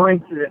guys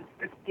going to the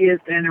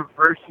 50th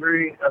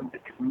anniversary of the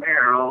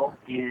Camaro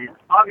in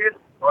August,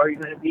 or are you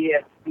going to be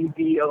at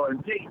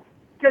BBOMG?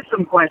 Just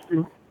some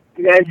questions.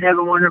 You guys have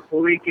a wonderful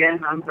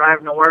weekend. I'm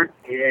driving to work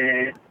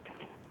at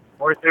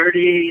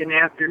 4:30 in the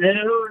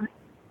afternoon,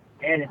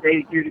 and it's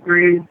 82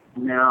 degrees.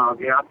 Now I'll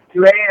get off at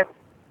 2 a.m.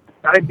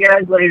 Talk to you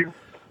guys later.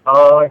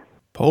 Bye.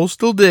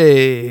 Postal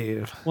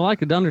Dave. Well, I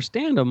could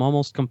understand him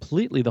almost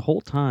completely the whole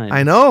time.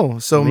 I know.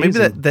 So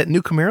Amazing. maybe that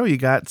new Camaro you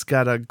got's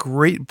got a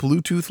great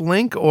Bluetooth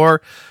link,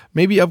 or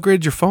maybe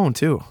upgrade your phone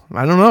too.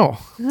 I don't know.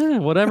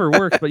 Whatever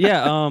works. But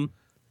yeah,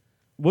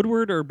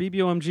 Woodward or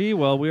BBOMG,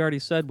 well, we already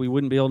said we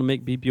wouldn't be able to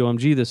make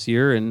BBOMG this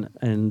year,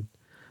 and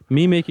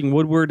me making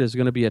Woodward is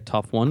going to be a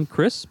tough one,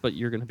 Chris, but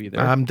you're going to be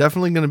there. I'm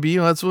definitely going to be.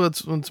 That's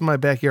what's my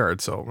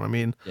backyard. So, I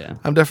mean, yeah.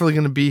 I'm definitely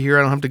going to be here.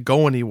 I don't have to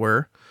go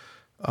anywhere.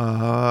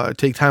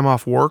 Take time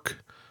off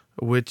work,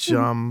 which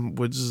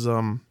is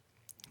the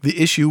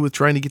issue with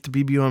trying to get to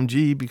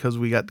BBOMG because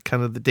we got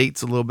kind of the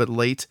dates a little bit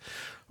late.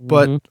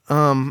 But,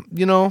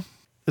 you know,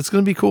 it's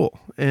going to be cool.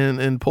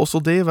 And Postal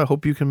Dave, I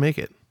hope you can make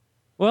it.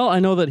 Well, I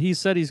know that he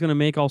said he's going to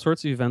make all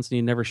sorts of events, and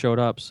he never showed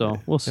up. So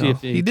we'll see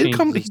if he did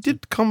come. He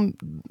did come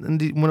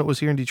when it was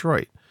here in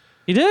Detroit.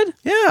 He did?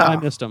 Yeah, I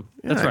missed him.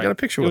 Yeah, That's right. I got a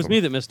picture. It was me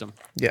that missed him.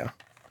 Yeah.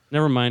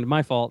 Never mind.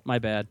 My fault. My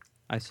bad.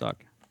 I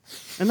suck.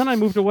 And then I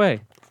moved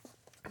away.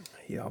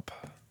 Yep.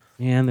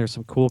 And there's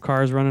some cool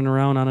cars running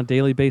around on a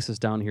daily basis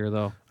down here,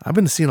 though. I've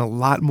been seeing a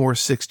lot more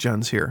 6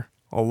 gens here.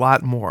 A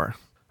lot more.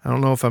 I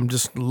don't know if I'm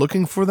just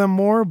looking for them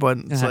more, but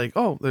it's like,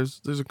 oh,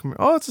 there's a Camaro.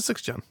 Oh, it's a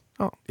 6 gen.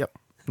 Oh, yep.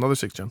 Another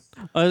 6 gen.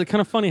 Kind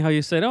of funny how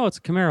you said, oh, it's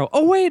a Camaro.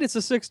 Oh, wait, it's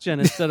a 6 gen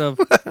instead of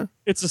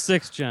it's a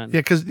 6 gen.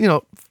 Yeah, because, you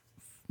know,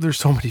 there's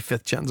so many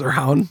 5th gens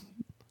around.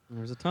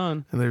 There's a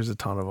ton. And there's a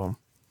ton of them.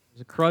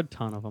 There's a crud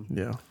ton of them.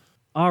 Yeah.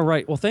 All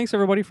right. Well, thanks,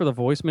 everybody, for the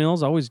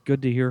voicemails. Always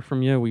good to hear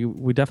from you.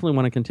 We definitely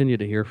want to continue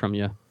to hear from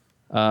you.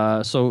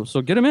 So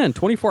get them in.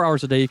 24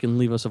 hours a day, you can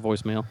leave us a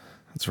voicemail.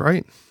 That's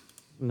right.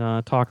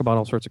 And, talk about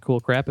all sorts of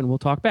cool crap, and we'll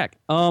talk back.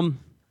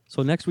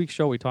 So next week's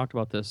show, we talked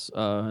about this.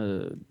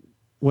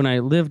 When I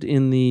lived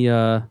in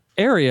the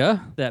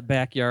area, that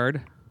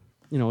backyard,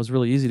 you know, it was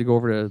really easy to go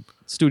over to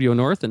Studio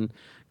North and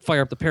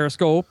fire up the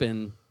Periscope,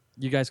 and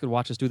you guys could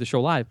watch us do the show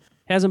live.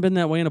 Hasn't been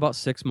that way in about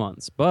 6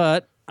 months,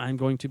 but I'm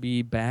going to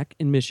be back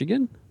in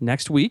Michigan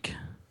next week.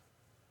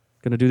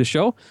 Going to do the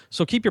show.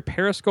 So keep your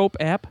Periscope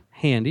app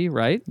handy,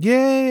 right?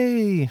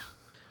 Yay!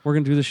 We're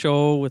going to do the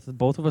show with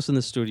both of us in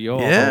the studio.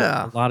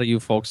 Yeah. A lot of you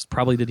folks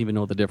probably didn't even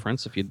know the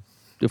difference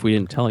if we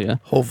didn't tell you.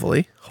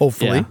 Hopefully.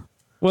 Yeah.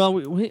 Well,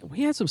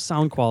 we had some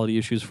sound quality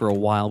issues for a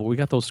while, but we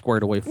got those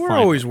squared away. We're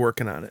always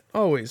working on it.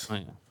 Always. Oh,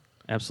 yeah.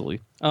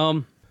 Absolutely.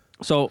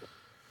 So,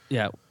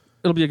 yeah,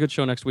 it'll be a good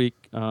show next week.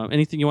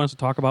 Anything you want us to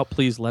talk about,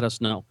 please let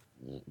us know.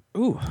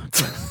 Ooh,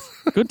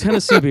 good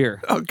Tennessee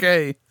beer.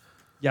 Okay.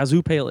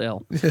 Yazoo Pale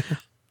Ale.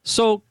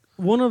 So,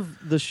 one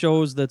of the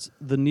shows that's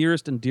the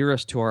nearest and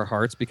dearest to our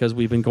hearts, because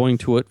we've been going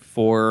to it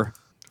for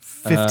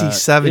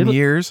 57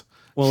 years.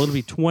 Well, it'll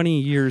be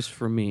 20 years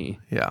for me.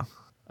 Yeah.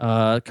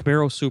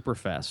 Camaro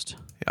Superfest.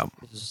 Yeah.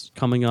 Is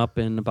coming up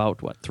in about,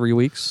 3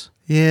 weeks?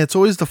 Yeah, it's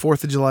always the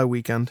 4th of July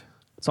weekend.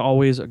 It's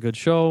always a good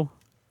show.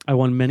 I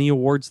won many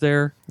awards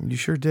there. You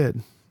sure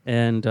did.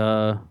 And,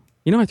 I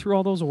threw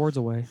all those awards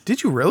away.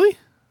 Did you really?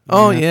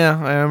 Oh yeah,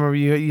 I remember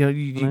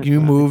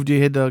you moved.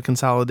 You had to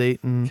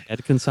consolidate and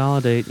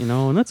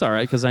and that's all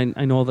right because I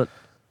know that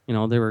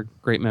they were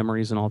great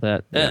memories and all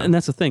that. Yeah. And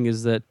that's the thing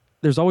is that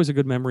there's always a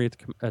good memory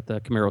at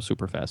the Camaro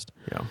Superfest.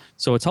 Yeah.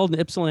 So it's held in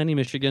Ypsilanti,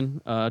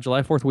 Michigan,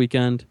 July 4th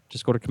weekend.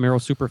 Just go to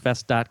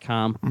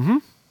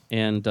CamaroSuperfest.com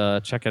and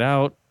check it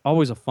out.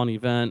 Always a fun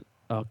event,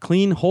 a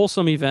clean,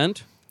 wholesome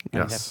event. I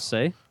have to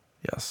say.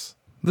 Yes.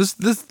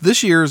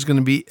 This year is going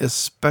to be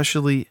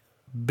especially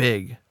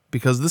big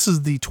because this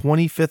is the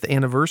 25th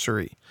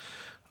anniversary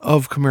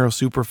of Camaro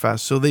Superfest.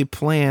 So they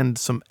planned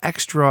some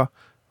extra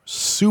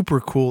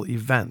super cool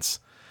events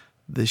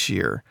this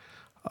year.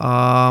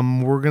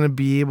 We're going to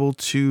be able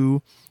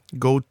to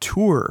go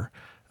tour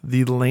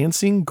the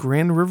Lansing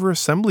Grand River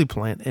Assembly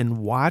Plant and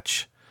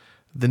watch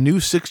the new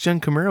 6th-gen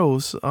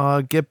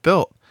Camaros get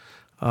built.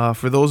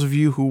 For those of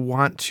you who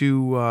want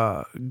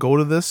to go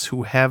to this,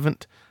 who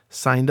haven't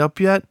signed up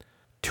yet,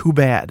 too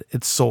bad.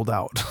 It's sold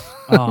out.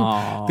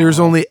 There's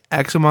only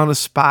X amount of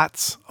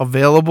spots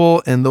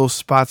available, and those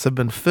spots have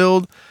been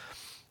filled.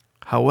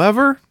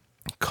 However,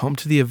 come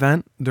to the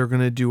event. They're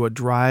going to do a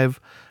drive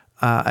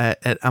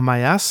at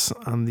MIS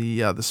on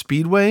the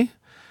Speedway.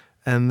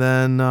 And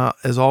then,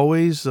 as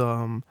always,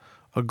 a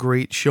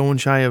great show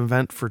and shy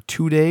event for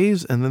 2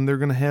 days. And then they're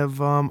going to have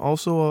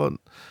also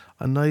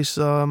a nice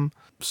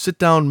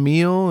sit-down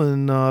meal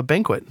and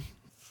banquet.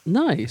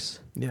 Nice.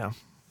 Yeah.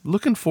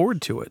 Looking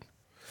forward to it.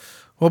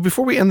 Well,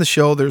 before we end the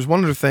show, there's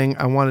one other thing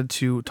I wanted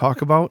to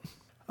talk about.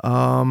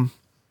 And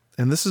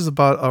this is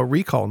about a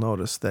recall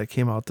notice that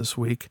came out this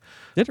week.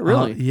 Did it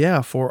really?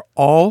 Yeah, for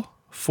all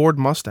Ford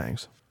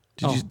Mustangs.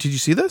 Did you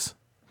see this?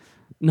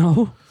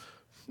 No.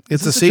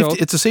 It's a safety.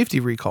 It's a safety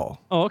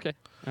recall. Oh, okay.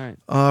 All right.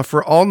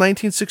 For all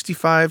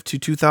 1965 to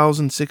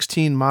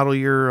 2016 model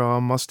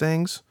year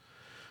Mustangs,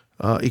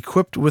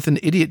 equipped with an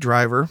idiot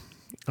driver,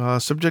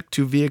 subject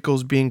to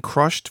vehicles being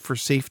crushed for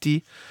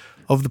safety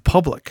of the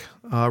public.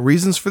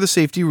 Reasons for the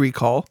safety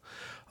recall.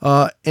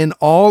 In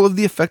all of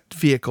the affected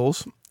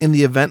vehicles, in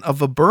the event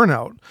of a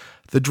burnout,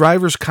 the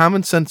driver's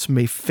common sense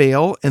may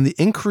fail and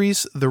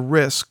increase the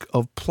risk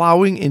of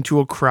plowing into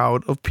a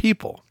crowd of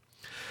people.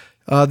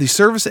 The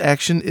service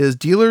action is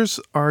dealers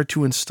are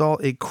to install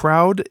a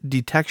crowd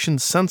detection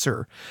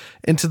sensor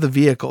into the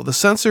vehicle. The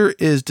sensor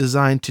is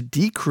designed to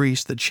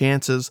decrease the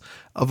chances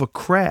of a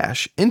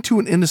crash into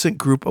an innocent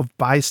group of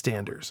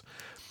bystanders.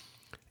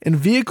 In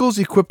vehicles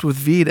equipped with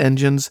V8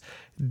 engines,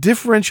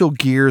 differential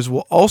gears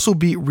will also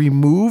be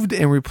removed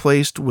and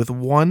replaced with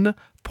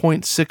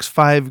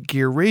 1.65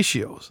 gear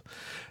ratios.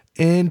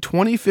 In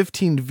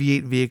 2015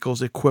 V8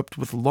 vehicles equipped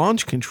with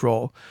launch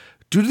control,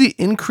 due to the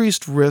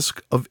increased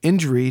risk of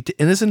injury to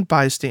innocent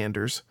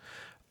bystanders,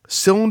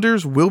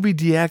 cylinders will be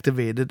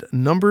deactivated,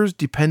 numbers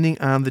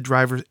depending on the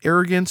driver's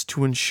arrogance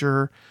to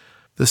ensure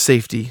the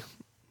safety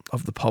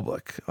of the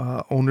public.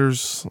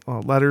 Owners'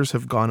 letters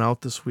have gone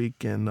out this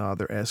week, and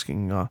they're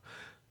asking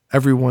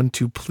everyone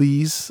to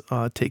please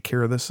take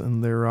care of this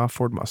in their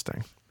Ford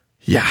Mustang.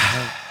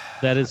 Yeah.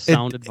 That is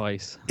sound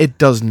advice. It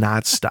does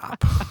not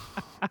stop.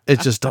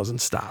 It just doesn't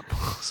stop.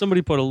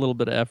 Somebody put a little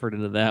bit of effort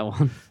into that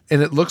one.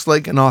 And it looks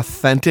like an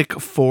authentic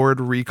Ford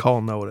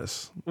recall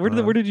notice. Where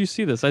did you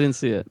see this? I didn't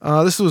see it.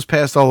 This was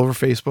passed all over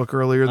Facebook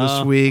earlier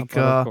this week.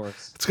 Of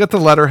course. It's got the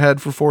letterhead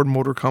for Ford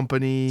Motor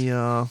Company,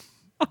 the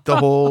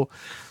whole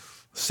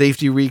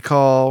safety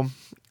recall.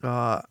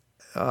 Here's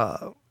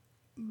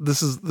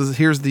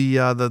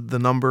the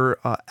number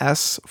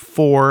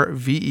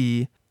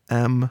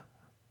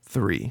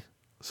S4VEM3.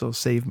 So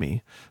save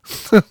me.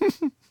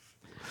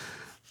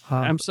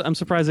 I'm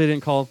surprised they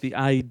didn't call it the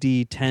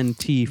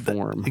ID10T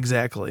form.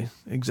 Exactly.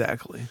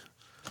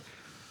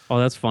 Oh,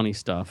 that's funny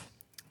stuff.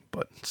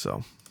 But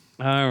so.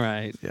 All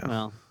right.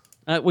 Yeah.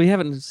 Well, we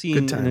haven't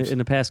seen in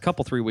the past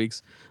 3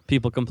 weeks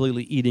people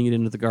completely eating it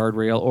into the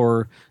guardrail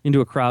or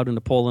into a crowd and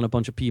to pull in a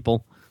bunch of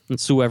people and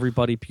sue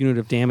everybody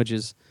punitive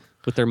damages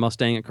with their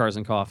Mustang at Cars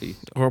and Coffee.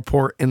 Or a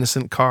poor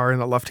innocent car in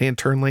a left-hand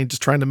turn lane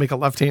just trying to make a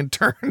left-hand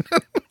turn.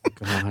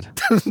 God.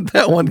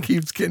 That one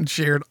keeps getting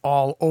shared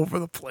all over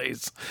the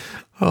place.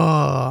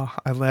 Oh,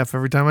 I laugh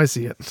every time I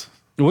see it.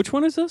 Which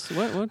one is this?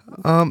 What?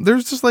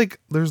 There's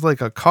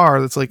like a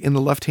car that's like in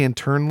the left-hand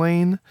turn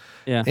lane.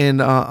 Yeah. And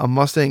a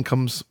Mustang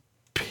comes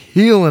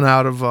peeling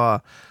out of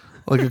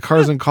like a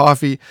Cars and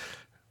Coffee,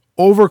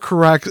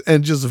 overcorrects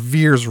and just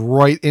veers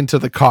right into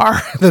the car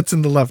that's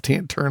in the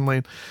left-hand turn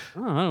lane.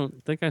 Oh, I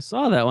don't think I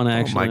saw that one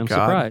actually. Oh my I'm God.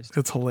 surprised.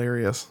 It's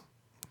hilarious.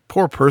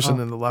 Poor person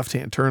in the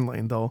left-hand turn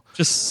lane, though.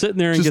 Just sitting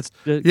there and gets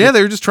they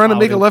were just trying to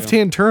make a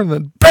left-hand turn,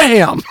 then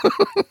BAM!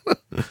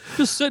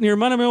 Just sitting here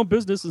minding my own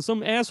business, and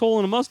some asshole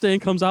in a Mustang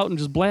comes out and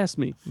just blasts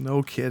me.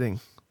 No kidding.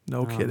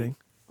 No kidding.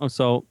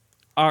 So,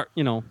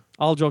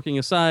 all joking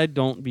aside,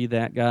 don't be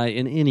that guy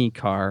in any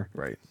car.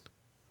 Right.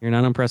 You're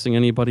not impressing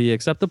anybody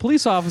except the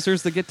police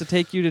officers that get to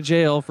take you to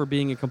jail for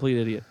being a complete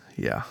idiot.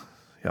 Yeah.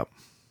 Yep.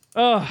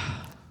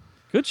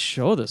 Good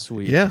show this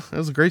week. Yeah, it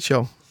was a great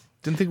show.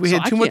 Didn't think we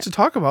had too much to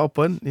talk about,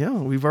 but yeah,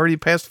 we've already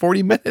passed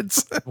 40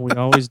 minutes. We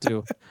always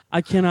do.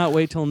 I cannot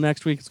wait till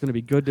next week. It's going to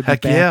be good to be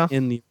back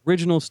in the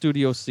original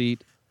studio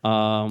seat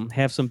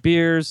have some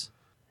beers,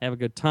 have a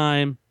good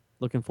time.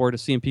 Looking forward to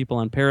seeing people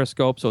on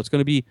Periscope. So it's going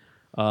to be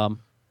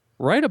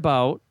right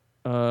about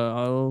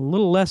a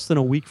little less than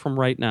a week from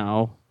right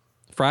now,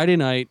 Friday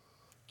night,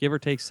 give or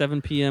take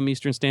 7 p.m.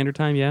 Eastern Standard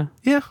Time. Yeah?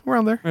 Yeah,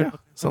 around there. Right. Yeah,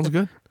 sounds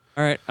good.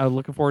 All right. I'm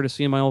looking forward to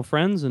seeing my old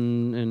friends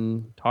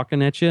and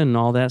talking at you and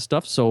all that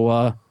stuff.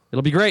 So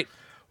it'll be great.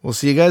 We'll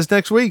see you guys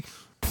next week.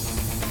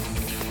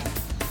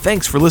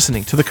 Thanks for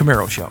listening to The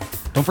Camaro Show.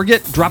 Don't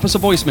forget, drop us a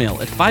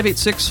voicemail at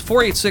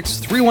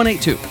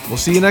 586-486-3182. We'll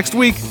see you next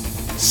week.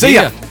 See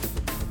ya.